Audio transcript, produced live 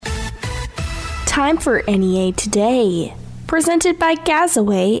Time for NEA Today, presented by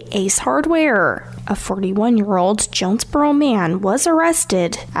Gazaway Ace Hardware. A 41-year-old Jonesboro man was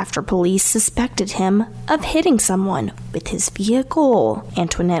arrested after police suspected him of hitting someone with his vehicle.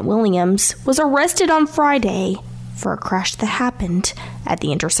 Antoinette Williams was arrested on Friday for a crash that happened at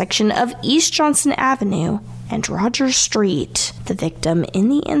the intersection of East Johnson Avenue and Rogers Street. The victim in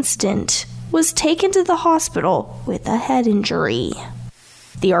the incident was taken to the hospital with a head injury.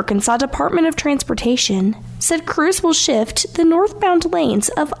 The Arkansas Department of Transportation said crews will shift the northbound lanes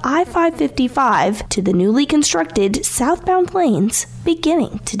of I-555 to the newly constructed southbound lanes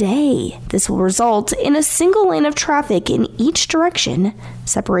beginning today. This will result in a single lane of traffic in each direction,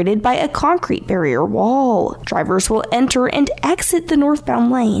 separated by a concrete barrier wall. Drivers will enter and exit the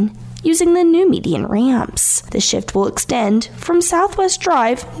northbound lane using the new median ramps. The shift will extend from Southwest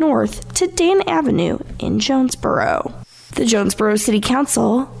Drive north to Dan Avenue in Jonesboro. The Jonesboro City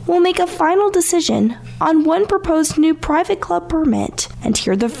Council will make a final decision on one proposed new private club permit and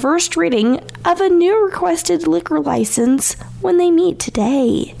hear the first reading of a new requested liquor license when they meet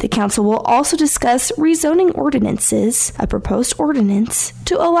today. The council will also discuss rezoning ordinances, a proposed ordinance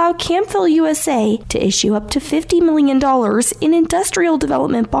to allow Campfill USA to issue up to $50 million in industrial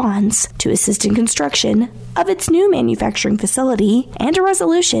development bonds to assist in construction of its new manufacturing facility, and a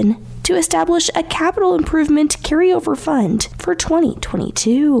resolution to establish a capital improvement carryover fund for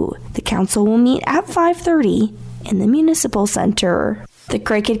 2022. The council will meet at 5:30 in the Municipal Center. The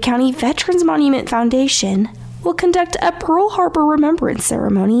Craighead County Veterans Monument Foundation will conduct a Pearl Harbor Remembrance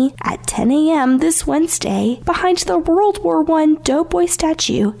Ceremony at 10 a.m. this Wednesday behind the World War I Doughboy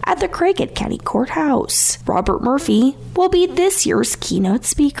statue at the Craighead County Courthouse. Robert Murphy will be this year's keynote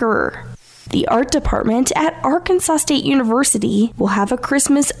speaker. The art department at Arkansas State University will have a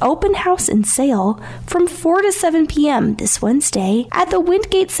Christmas open house and sale from 4 to 7 p.m. this Wednesday at the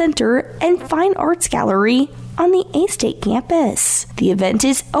Wingate Center and Fine Arts Gallery on the A-State campus. The event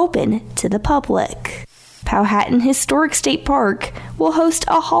is open to the public. Powhatan Historic State Park will host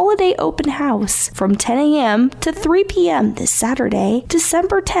a holiday open house from 10 a.m. to 3 p.m. this Saturday,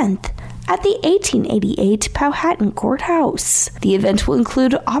 December 10th, at the 1888 Powhatan Courthouse. The event will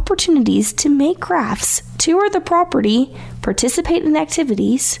include opportunities to make crafts, tour the property, participate in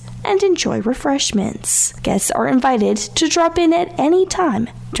activities, and enjoy refreshments. Guests are invited to drop in at any time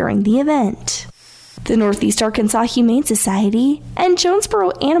during the event. The Northeast Arkansas Humane Society and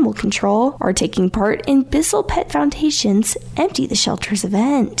Jonesboro Animal Control are taking part in Bissell Pet Foundation's Empty the Shelters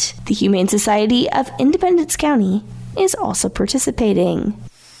event. The Humane Society of Independence County is also participating.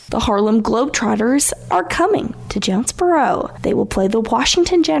 The Harlem Globetrotters are coming to Jonesboro. They will play the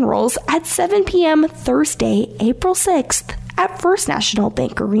Washington Generals at 7 p.m. Thursday, April 6th at First National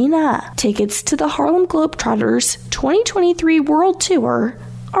Bank Arena. Tickets to the Harlem Globetrotters 2023 World Tour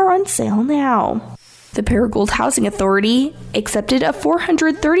are on sale now. The Paragould Housing Authority accepted a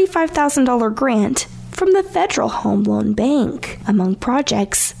 $435,000 grant from the Federal Home Loan Bank. Among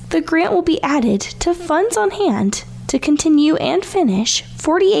projects, the grant will be added to funds on hand to continue and finish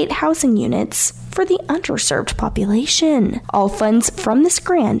 48 housing units for the underserved population. All funds from this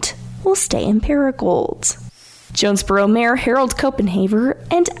grant will stay in Paragould. Jonesboro Mayor Harold Copenhaver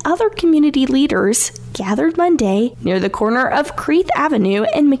and other community leaders gathered Monday near the corner of Creeth Avenue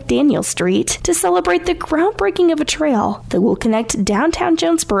and McDaniel Street to celebrate the groundbreaking of a trail that will connect downtown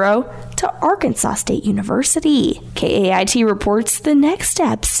Jonesboro to Arkansas State University. KAIT reports the next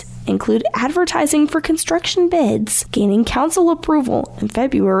steps include advertising for construction bids, gaining council approval in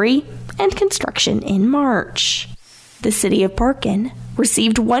February, and construction in March. The city of Parkin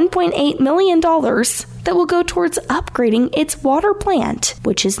received $1.8 million that will go towards upgrading its water plant,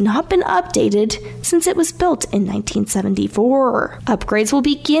 which has not been updated since it was built in 1974. Upgrades will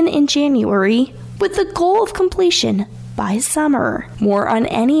begin in January with the goal of completion by summer. More on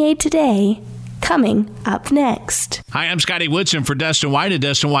NEA Today coming up next. Hi, I'm Scotty Woodson for Dustin White at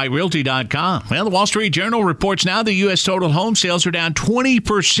DustinWhiteRealty.com. Well, the Wall Street Journal reports now the U.S. total home sales are down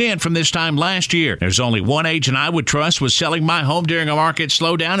 20% from this time last year. There's only one agent I would trust with selling my home during a market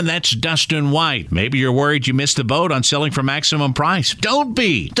slowdown, and that's Dustin White. Maybe you're worried you missed the boat on selling for maximum price. Don't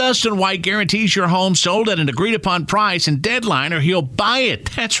be. Dustin White guarantees your home sold at an agreed-upon price and deadline, or he'll buy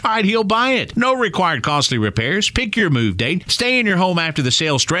it. That's right, he'll buy it. No required costly repairs. Pick your move date. Stay in your home after the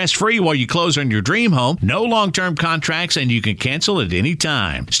sale stress-free while you close on your dream home. No long-term contracts, and you can cancel at any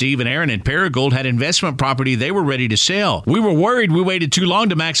time. Steve and Aaron in Paragould had investment property they were ready to sell. We were worried we waited too long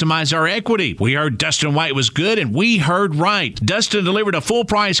to maximize our equity. We heard Dustin White was good, and we heard right. Dustin delivered a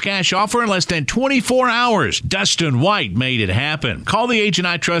full-price cash offer in less than 24 hours. Dustin White made it happen. Call the agent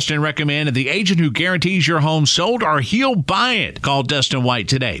I trust and recommend, and the agent who guarantees your home sold or he'll buy it. Call Dustin White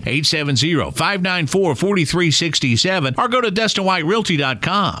today, 870-594-4367, or go to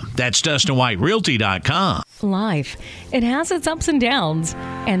DustinWhiteRealty.com. That's DustinWhiteRealty.com. Life, it has its ups and downs,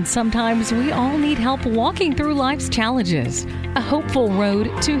 and sometimes we all need help walking through life's challenges. A hopeful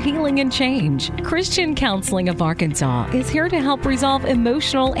road to healing and change. Christian Counseling of Arkansas is here to help resolve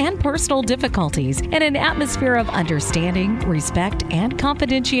emotional and personal difficulties in an atmosphere of understanding, respect, and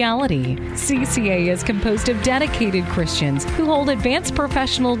confidentiality. CCA is composed of dedicated Christians who hold advanced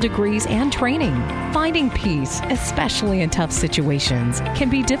professional degrees and training. Finding peace, especially in tough situations,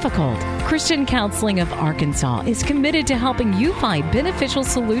 can be difficult. Christian Counseling of Arkansas is committed to helping you find beneficial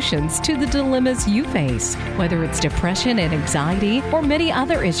solutions to the dilemmas you face, whether it's depression and anxiety or many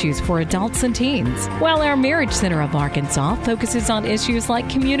other issues for adults and teens. While our Marriage Center of Arkansas focuses on issues like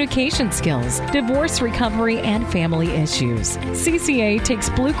communication skills, divorce recovery, and family issues. CCA takes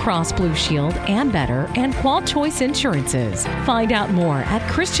Blue Cross Blue Shield and Better and Qual Choice Insurances. Find out more at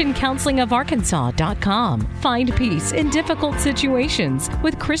ChristianCounselingofArkansas.com. Find peace in difficult situations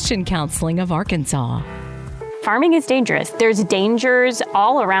with Christian Counseling of Arkansas. Farming is dangerous. There's dangers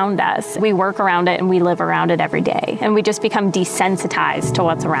all around us. We work around it and we live around it every day. And we just become desensitized to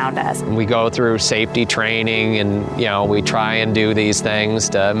what's around us. We go through safety training and, we try and do these things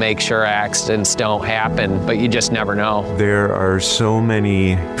to make sure accidents don't happen, but you just never know. There are so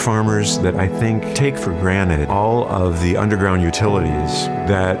many farmers that I think take for granted all of the underground utilities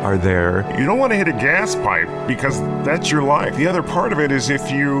that are there. You don't want to hit a gas pipe because that's your life. The other part of it is if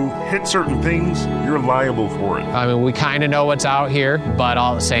you hit certain things, you're liable for it. I mean, we kind of know what's out here, but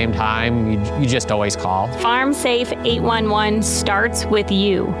all at the same time, you just always call. Farm Safe 811 starts with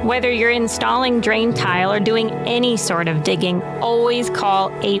you. Whether you're installing drain tile or doing any sort of digging, always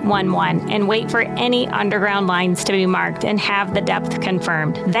call 811 and wait for any underground lines to be marked and have the depth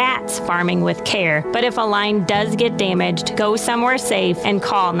confirmed. That's farming with care. But if a line does get damaged, go somewhere safe and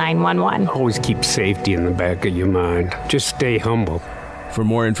call 911. Always keep safety in the back of your mind. Just stay humble. For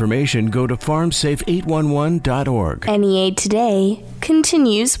more information, go to farmsafe811.org. NEA Today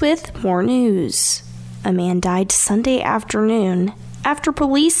continues with more news. A man died Sunday afternoon after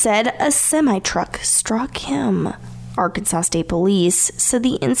police said a semi-truck struck him. Arkansas State Police said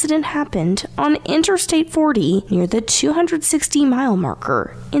the incident happened on Interstate 40 near the 260-mile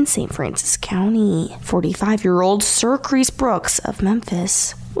marker in St. Francis County. 45-year-old Sir Chris Brooks of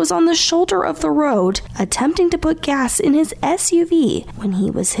Memphis was on the shoulder of the road attempting to put gas in his SUV when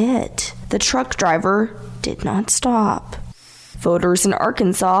he was hit. The truck driver did not stop. Voters in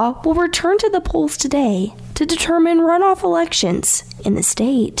Arkansas will return to the polls today to determine runoff elections in the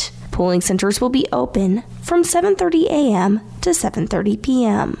state. Polling centers will be open from 7:30 a.m. to 7:30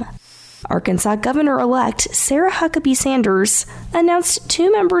 p.m. Arkansas Governor-elect Sarah Huckabee Sanders announced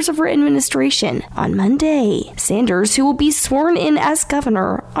 2 members of her administration on Monday. Sanders, who will be sworn in as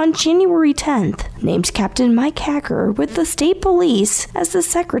governor on January 10th, named Captain Mike Hacker with the state police as the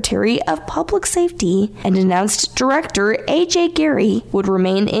Secretary of Public Safety and announced Director A.J. Gary would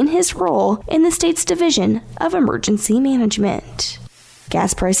remain in his role in the state's Division of Emergency Management.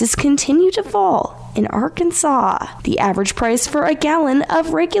 Gas prices continue to fall in Arkansas. The average price for a gallon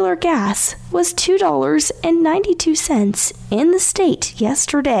of regular gas was $2.92 in the state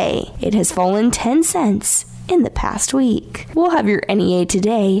yesterday. It has fallen 10 cents in the past week. We'll have your NEA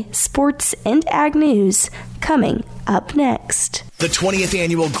Today, sports, and ag news coming up next. The 20th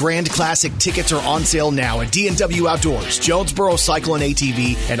annual Grand Classic tickets are on sale now at D&W Outdoors, Jonesboro Cycle and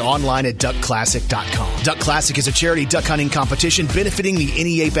ATV, and online at duckclassic.com. Duck Classic is a charity duck hunting competition benefiting the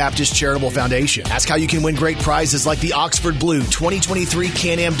NEA Baptist Charitable Foundation. Ask how you can win great prizes like the Oxford Blue 2023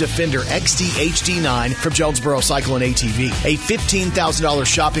 Can-Am Defender XD HD9 from Jonesboro Cycle and ATV, a $15,000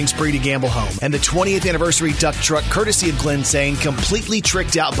 shopping spree to gamble home, and the 20th anniversary duck truck courtesy of Glenn Sain, completely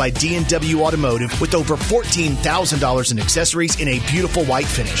tricked out by D&W Automotive with over $14,000 in accessories in a beautiful white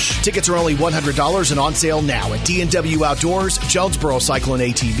finish. Tickets are only $100 and on sale now at D&W Outdoors, Jonesboro Cycle and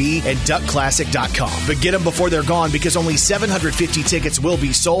ATV, and DuckClassic.com. But get them before they're gone because only 750 tickets will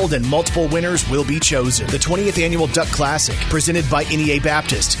be sold and multiple winners will be chosen. The 20th annual Duck Classic, presented by NEA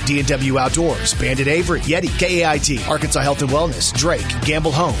Baptist, D&W Outdoors, Bandit Avery, Yeti, KAIT, Arkansas Health and Wellness, Drake,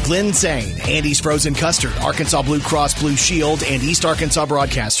 Gamble Home, Glenn Sain, Andy's Frozen Custard, Arkansas Blue Cross Blue Shield, and East Arkansas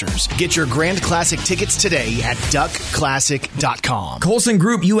Broadcasters. Get your Grand Classic tickets today at DuckClassic.com. ColsonGroupUSA.com. Colson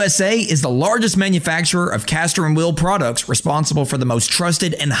Group USA is the largest manufacturer of caster and wheel products, responsible for the most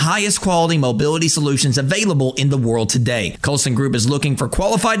trusted and highest quality mobility solutions available in the world today. Colson Group is looking for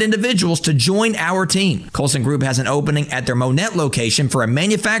qualified individuals to join our team. Colson Group has an opening at their Monette location for a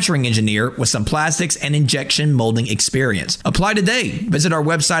manufacturing engineer with some plastics and injection molding experience. Apply today. Visit our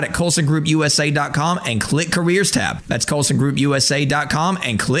website at ColsonGroupUSA.com and click Careers tab. That's ColsonGroupUSA.com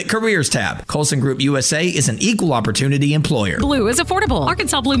and click Careers tab. Colson Group USA is an equal opportunity employer. Blue is affordable.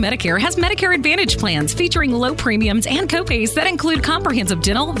 Arkansas Blue Medicare has Medicare Advantage plans featuring low premiums and copays that include comprehensive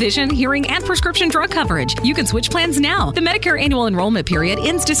dental, vision, hearing, and prescription drug coverage. You can switch plans now. The Medicare annual enrollment period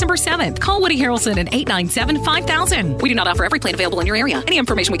ends December 7th. Call Woody Harrelson at 897-5000. We do not offer every plan available in your area. Any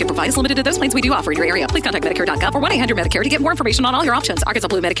information we can provide is limited to those plans we do offer in your area. Please contact Medicare.gov or 1-800-MEDICARE to get more information on all your options. Arkansas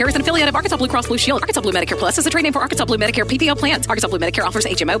Blue Medicare is an affiliate of Arkansas Blue Cross Blue Shield. Arkansas Blue Medicare Plus is a trade name for Arkansas Blue Medicare PPO plans. Arkansas Blue Medicare offers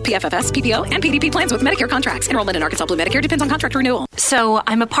HMO, PFFS, PPO, and PDP plans with Medicare contracts. Enrollment in Arkansas Blue Medicare depends on contract renewal. So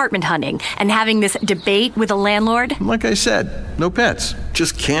I'm apartment hunting and having this debate with a landlord. Like I said, no pets.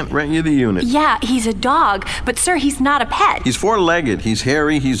 Just can't rent you the unit. Yeah, he's a dog, but sir, he's not a pet. He's four-legged, he's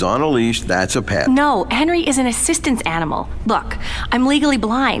hairy, he's on a leash, that's a pet. No, Henry is an assistance animal. Look, I'm legally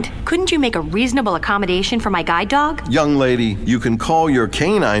blind. Couldn't you make a reasonable accommodation for my guide dog? Young lady, you can call your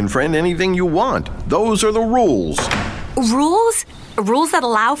canine friend anything you want. Those are the rules. Rules? Rules that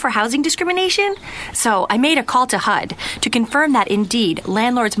allow for housing discrimination? So I made a call to HUD to confirm that indeed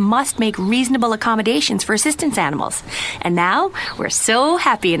landlords must make reasonable accommodations for assistance animals. And now we're so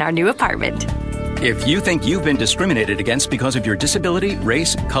happy in our new apartment. If you think you've been discriminated against because of your disability,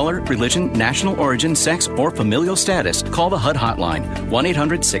 race, color, religion, national origin, sex, or familial status, call the HUD hotline,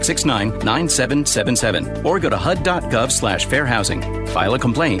 1-800-669-9777, or go to HUD.gov/fair housing. File a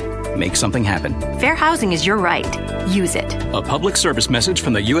complaint. Make something happen. Fair housing is your right. Use it. A public service message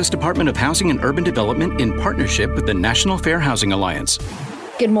from the U.S. Department of Housing and Urban Development in partnership with the National Fair Housing Alliance.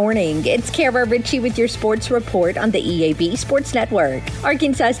 Good morning. It's Kara Ritchie with your sports report on the EAB Sports Network.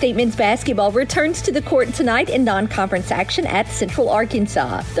 Arkansas State men's basketball returns to the court tonight in non-conference action at Central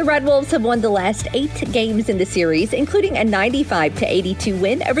Arkansas. The Red Wolves have won the last 8 games in the series, including a 95-82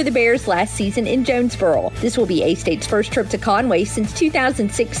 win over the Bears last season in Jonesboro. This will be A-State's first trip to Conway since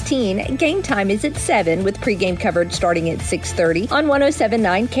 2016. Game time is at 7 with pregame coverage starting at 6:30 on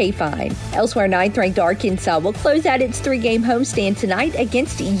 107.9 KFIN. Elsewhere, 9th-ranked Arkansas will close out its 3-game homestand tonight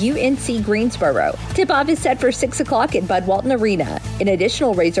against UNC Greensboro. Tip-off is set for 6 o'clock at Bud Walton Arena. In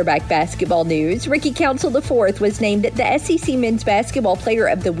additional Razorback basketball news, Ricky Council IV was named the SEC Men's Basketball Player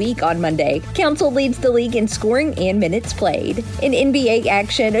of the Week on Monday. Council leads the league in scoring and minutes played. In NBA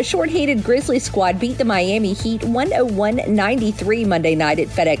action, a short-handed Grizzlies squad beat the Miami Heat 101-93 Monday night at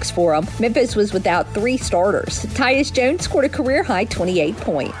FedEx Forum. Memphis was without 3 starters. Tyus Jones scored a career-high 28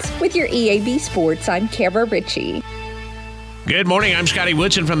 points. With your EAB Sports, I'm Kara Ritchie. Good morning. I'm Scotty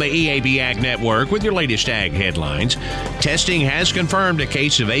Woodson from the EAB Ag Network with your latest ag headlines. Testing has confirmed a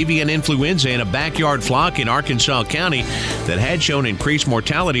case of avian influenza in a backyard flock in Arkansas County that had shown increased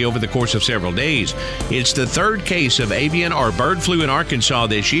mortality over the course of several days. It's the 3rd case of avian or bird flu in Arkansas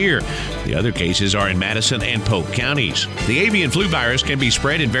this year. The other cases are in Madison and Polk counties. The avian flu virus can be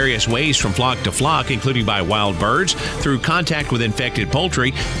spread in various ways from flock to flock, including by wild birds, through contact with infected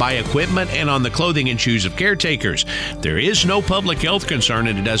poultry, by equipment, and on the clothing and shoes of caretakers. There is no public health concern,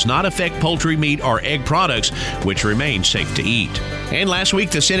 and it does not affect poultry, meat, or egg products, which remain safe to eat. And last week,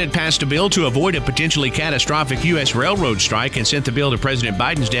 the Senate passed a bill to avoid a potentially catastrophic U.S. railroad strike and sent the bill to President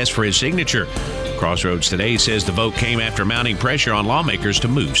Biden's desk for his signature. Crossroads Today says the vote came after mounting pressure on lawmakers to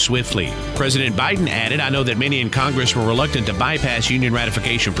move swiftly. President Biden added, "I know that many in Congress were reluctant to bypass union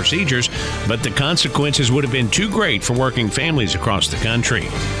ratification procedures, but the consequences would have been too great for working families across the country."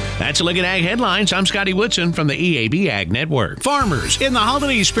 That's a look at Ag Headlines. I'm Scotty Woodson from the EAB Ag Network. Farmers, in the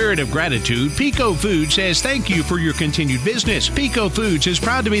holiday spirit of gratitude, Pico Foods says thank you for your continued business. Pico Foods is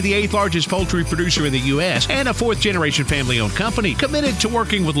proud to be the 8th largest poultry producer in the U.S. and a 4th-generation family-owned company committed to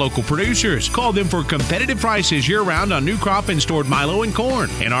working with local producers. Call them for competitive prices year-round on new crop and stored milo and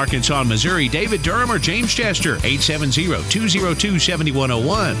corn. In Arkansas and Missouri, David Durham or James Chester,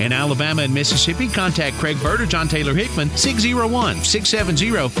 870-202-7101. In Alabama and Mississippi, contact Craig Bird or John Taylor Hickman,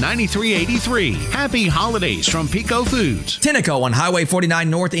 601-670-9383. Happy holidays from Pico Foods. Tenneco on Highway 49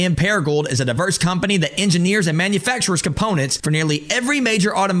 North in Paragould is a diverse company that engineers and manufactures components for nearly every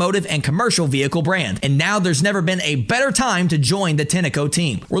major automotive and commercial vehicle brand. And now there's never been a better time to join the Tenneco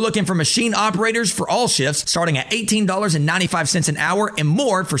team. We're looking for machine operators coordinators for all shifts starting at $18.95 an hour and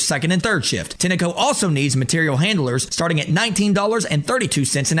more for second and third shift. Tenneco also needs material handlers starting at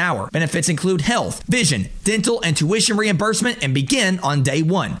 $19.32 an hour. Benefits include health, vision, dental, and tuition reimbursement and begin on day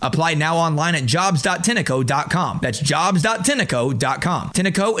one. Apply now online at jobs.tenneco.com. That's jobs.tenneco.com.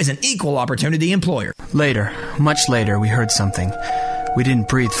 Tenneco is an equal opportunity employer. Later, much later, we heard something. We didn't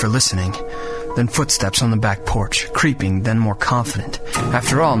breathe for listening. Then footsteps on the back porch, creeping, then more confident.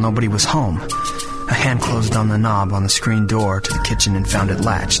 After all, nobody was home. A hand closed on the knob on the screen door to the kitchen and found it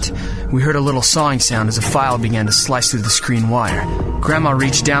latched. We heard a little sawing sound as a file began to slice through the screen wire. Grandma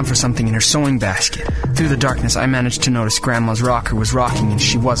reached down for something in her sewing basket. Through the darkness, I managed to notice Grandma's rocker was rocking and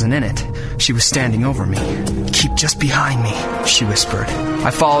she wasn't in it. She was standing over me. "Keep just behind me," she whispered.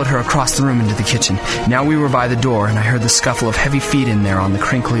 I followed her across the room into the kitchen. Now we were by the door, and I heard the scuffle of heavy feet in there on the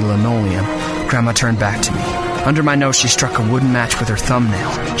crinkly linoleum. Grandma turned back to me. Under my nose, she struck a wooden match with her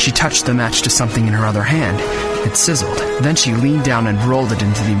thumbnail. She touched the match to something in her other hand. It sizzled. Then she leaned down and rolled it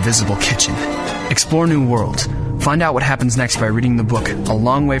into the invisible kitchen. Explore new worlds. Find out what happens next by reading the book A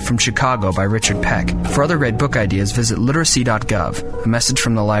Long Way from Chicago by Richard Peck. For other great book ideas, visit literacy.gov. A message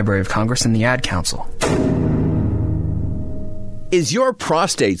from the Library of Congress and the Ad Council. Is your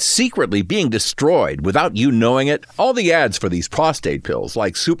prostate secretly being destroyed without you knowing it? All the ads for these prostate pills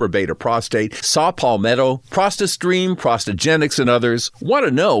like Super Beta Prostate, Saw Palmetto, ProstaStream, Prostagenics, and others want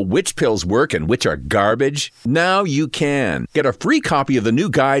to know which pills work and which are garbage? Now you can. Get a free copy of the new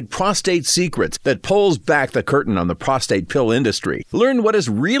guide, Prostate Secrets, that pulls back the curtain on the prostate pill industry. Learn what is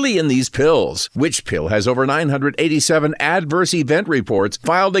really in these pills. Which pill has over 987 adverse event reports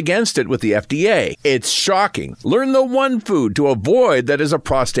filed against it with the FDA? It's shocking. Learn the one food to avoid that is a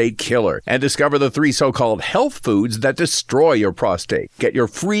prostate killer, and discover the 3 so-called health foods that destroy your prostate. Get your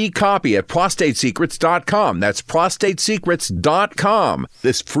free copy at prostatesecrets.com. That's prostatesecrets.com.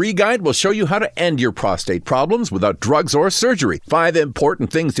 This free guide will show you how to end your prostate problems without drugs or surgery, 5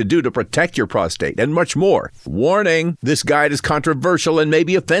 important things to do to protect your prostate, and much more. Warning, this guide is controversial and may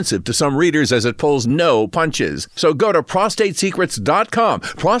be offensive to some readers as it pulls no punches. So go to prostatesecrets.com.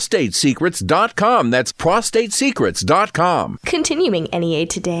 prostatesecrets.com. That's prostatesecrets.com. Continuing NEA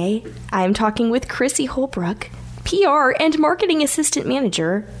Today, I'm talking with Chrissy Holbrook, PR and Marketing Assistant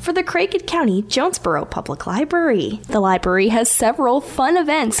Manager for the Craighead County Jonesboro Public Library. The library has several fun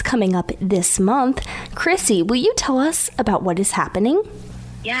events coming up this month. Chrissy, will you tell us about what is happening?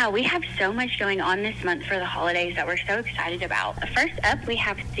 Yeah, we have so much going on this month for the holidays that we're so excited about. First up, we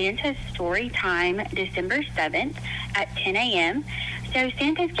have Santa's Story Time, December 7th at 10 a.m. So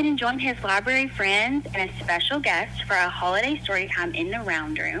Santa's going to join his library friends and a special guest for a holiday story time in the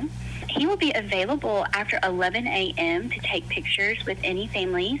Round Room. He will be available after 11 a.m. to take pictures with any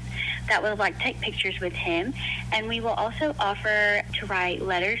families that would like to take pictures with him. And we will also offer to write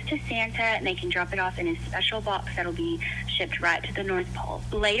letters to Santa, and they can drop it off in a special box that will be shipped right to the North Pole.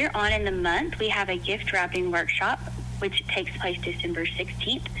 Later on in the month, we have a gift wrapping workshop, which takes place December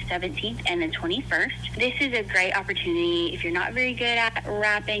 16th, 17th, and the 21st. This is a great opportunity. If you're not very good at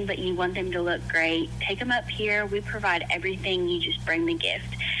wrapping, but you want them to look great, take them up here. We provide everything. You just bring the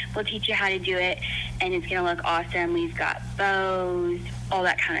gift. We'll teach you how to do it, and it's going to look awesome. We've got bows, all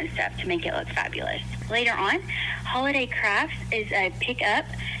that kind of stuff to make it look fabulous. Later on, Holiday Crafts is a pick-up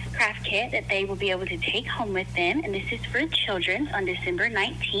craft kit that they will be able to take home with them, and this is for children on December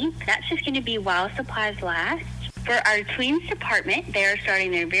 19th. That's just going to be while supplies last. For our tweens department, they are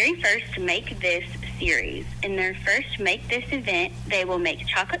starting their very first Make This series. In their first Make This event, they will make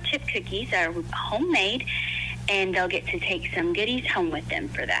chocolate chip cookies that are homemade, and they'll get to take some goodies home with them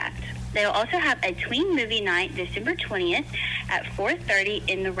for that. They'll also have a tween movie night December 20th at 4:30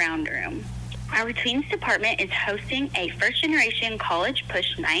 in the Round Room. Our tweens department is hosting a first-generation college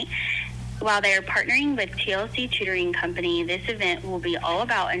push night. While they are partnering with TLC Tutoring Company, this event will be all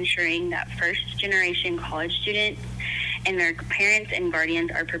about ensuring that first-generation college students and their parents and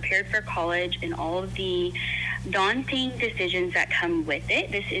guardians are prepared for college and all of the daunting decisions that come with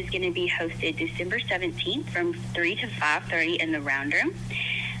it. This is going to be hosted December 17th from 3 to 5:30 in the Round Room.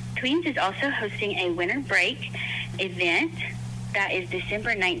 Tweens is also hosting a winter break event that is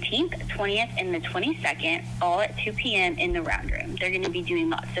December 19th, 20th, and the 22nd, all at 2 p.m. in the Round Room. They're going to be doing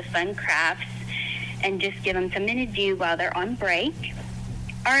lots of fun crafts and just give them something to do while they're on break.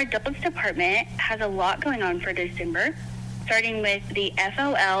 Our adults department has a lot going on for December, starting with the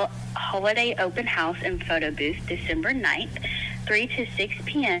FOL Holiday Open House and Photo Booth December 9th, 3 to 6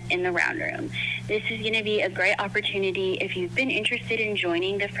 p.m. in the Round Room. This is going to be a great opportunity if you've been interested in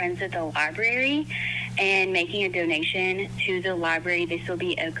joining the Friends of the Library and making a donation to the library, this will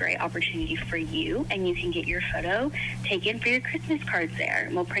be a great opportunity for you, and you can get your photo taken for your Christmas cards there.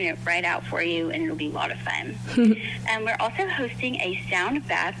 And we'll print it right out for you, and it'll be a lot of fun. And we're also hosting a sound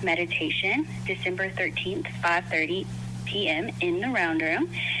bath meditation December 13th, 5:30 p.m. in the Round Room.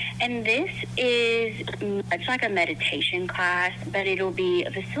 And this is much like a meditation class, but it'll be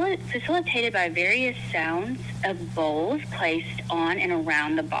facilitated by various sounds of bowls placed on and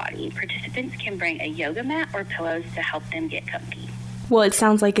around the body. Participants can bring a yoga mat or pillows to help them get comfy. Well, it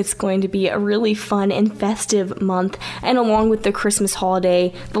sounds like it's going to be a really fun and festive month. And along with the Christmas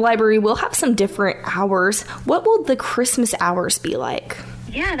holiday, the library will have some different hours. What will the Christmas hours be like?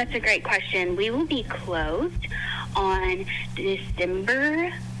 Yeah, that's a great question. We will be closed on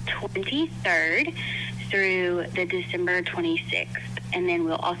December 23rd through the December 26th. And then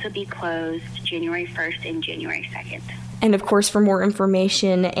we'll also be closed January 1st and January 2nd. And of course, for more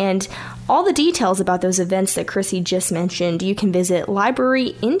information and all the details about those events that Chrissy just mentioned, you can visit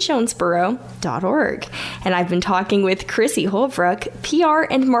libraryinjonesboro.org. And I've been talking with Chrissy Holbrook, PR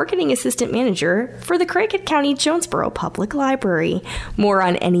and Marketing Assistant Manager for the Craighead County Jonesboro Public Library. More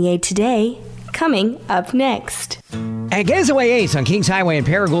on NEA Today, coming up next. At Gazaway Ace on Kings Highway in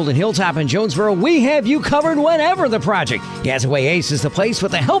Paragould and Hilltop in Jonesboro, we have you covered whenever the project. Gazaway Ace is the place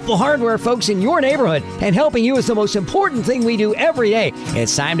with the helpful hardware folks in your neighborhood, and helping you is the most important thing we do every day.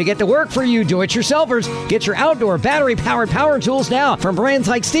 It's time to get to work for you do-it-yourselfers. Get your outdoor battery-powered power tools now from brands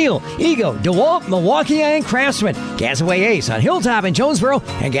like Stihl, Ego, DeWalt, Milwaukee, and Craftsman. Gazaway Ace on Hilltop in Jonesboro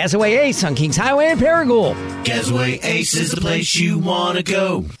and Gazaway Ace on Kings Highway in Paragould. Gazaway Ace is the place you want to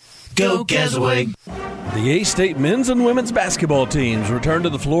go. Go Gazaway. The A-State men's and women's basketball teams return to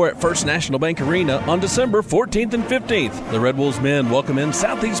the floor at First National Bank Arena on December 14th and 15th. The Red Wolves men welcome in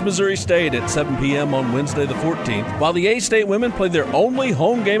Southeast Missouri State at 7 p.m. on Wednesday the 14th, while the A-State women play their only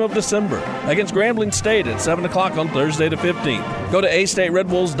home game of December against Grambling State at 7 o'clock on Thursday the 15th. Go to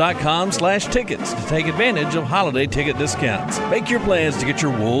astateredwolves.com/tickets to take advantage of holiday ticket discounts. Make your plans to get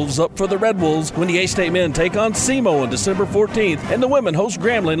your Wolves up for the Red Wolves when the A-State men take on SEMO on December 14th and the women host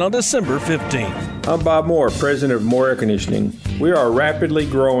Grambling on December 15th. I'm Bob Moore, president of Moore Air Conditioning. We are a rapidly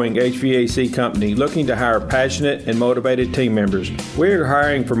growing HVAC company looking to hire passionate and motivated team members. We are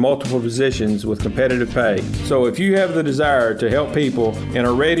hiring for multiple positions with competitive pay. So if you have the desire to help people and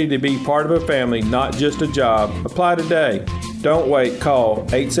are ready to be part of a family, not just a job, apply today. Don't wait. Call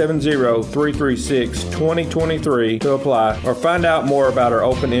 870-336-2023 to apply or find out more about our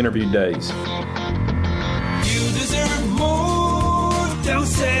open interview days. You deserve more. Don't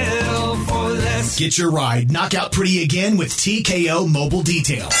settle for less. Get your ride knocked out pretty again with TKO Mobile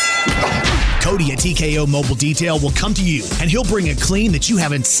Detail. Cody at TKO Mobile Detail will come to you, and he'll bring a clean that you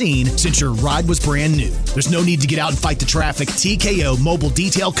haven't seen since your ride was brand new. There's no need to get out and fight the traffic. TKO Mobile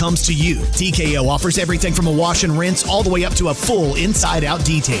Detail comes to you. TKO offers everything from a wash and rinse all the way up to a full inside-out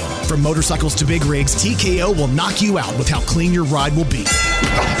detail. From motorcycles to big rigs, TKO will knock you out with how clean your ride will be.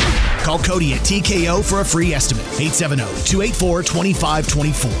 Call Cody at TKO for a free estimate.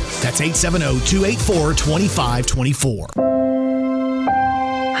 870-284-2524. That's 870-284-2524.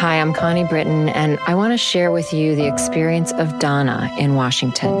 Hi, I'm Connie Britton, and I want to share with you the experience of Donna in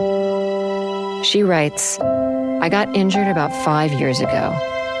Washington. She writes, I got injured about 5 years ago.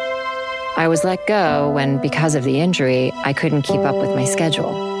 I was let go when, because of the injury, I couldn't keep up with my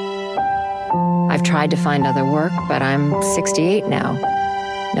schedule. I've tried to find other work, but I'm 68 now.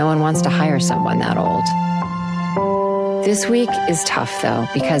 No one wants to hire someone that old. This week is tough, though,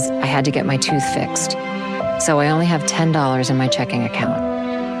 because I had to get my tooth fixed. So I only have $10 in my checking account.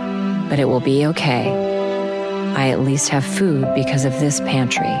 But it will be okay. I at least have food because of this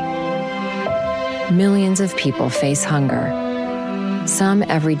pantry. Millions of people face hunger. Some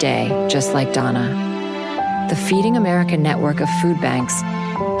every day, just like Donna. The Feeding America network of food banks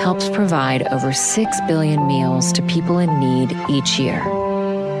helps provide over 6 billion meals to people in need each year.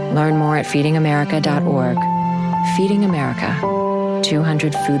 Learn more at feedingamerica.org. Feeding America,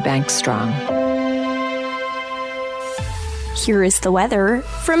 200 food banks strong. Here is the weather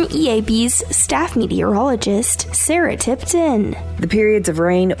from EAB's staff meteorologist, Sarah Tipton. The periods of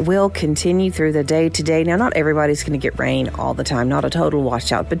rain will continue through the day today. Now, not everybody's going to get rain all the time, not a total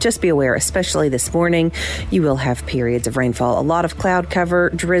washout, but just be aware, especially this morning, you will have periods of rainfall. A lot of cloud cover,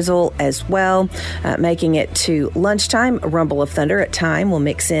 drizzle as well, making it to lunchtime. A rumble of thunder at time will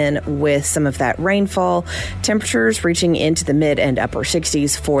mix in with some of that rainfall. Temperatures reaching into the mid and upper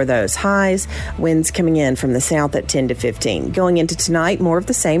 60s for those highs. Winds coming in from the south at 10 to 15. morning. Going into tonight, more of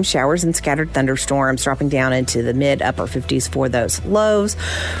the same, showers and scattered thunderstorms, dropping down into the mid-upper 50s for those lows.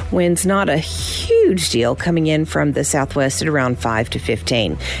 Winds not a huge deal, coming in from the southwest at around 5 to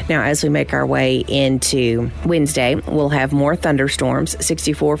 15. Now, as we make our way into Wednesday, we'll have more thunderstorms,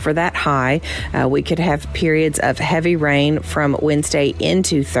 64 for that high. We could have periods of heavy rain from Wednesday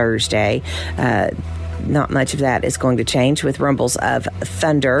into Thursday. Not much of that is going to change with rumbles of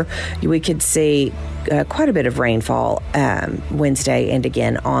thunder. We could see quite a bit of rainfall Wednesday and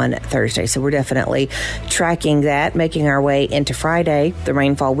again on Thursday. So we're definitely tracking that, making our way into Friday. The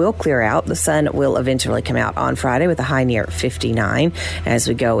rainfall will clear out. The sun will eventually come out on Friday with a high near 59. As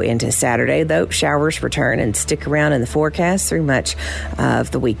we go into Saturday, though, showers return and stick around in the forecast through much of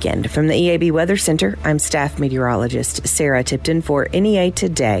the weekend. From the EAB Weather Center, I'm staff meteorologist Sarah Tipton for NEA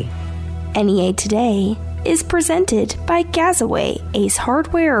Today. NEA Today is presented by Gazaway Ace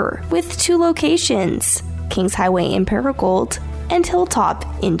Hardware with 2 locations, Kings Highway in Paragould and Hilltop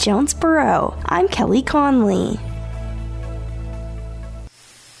in Jonesboro. I'm Kelly Conley.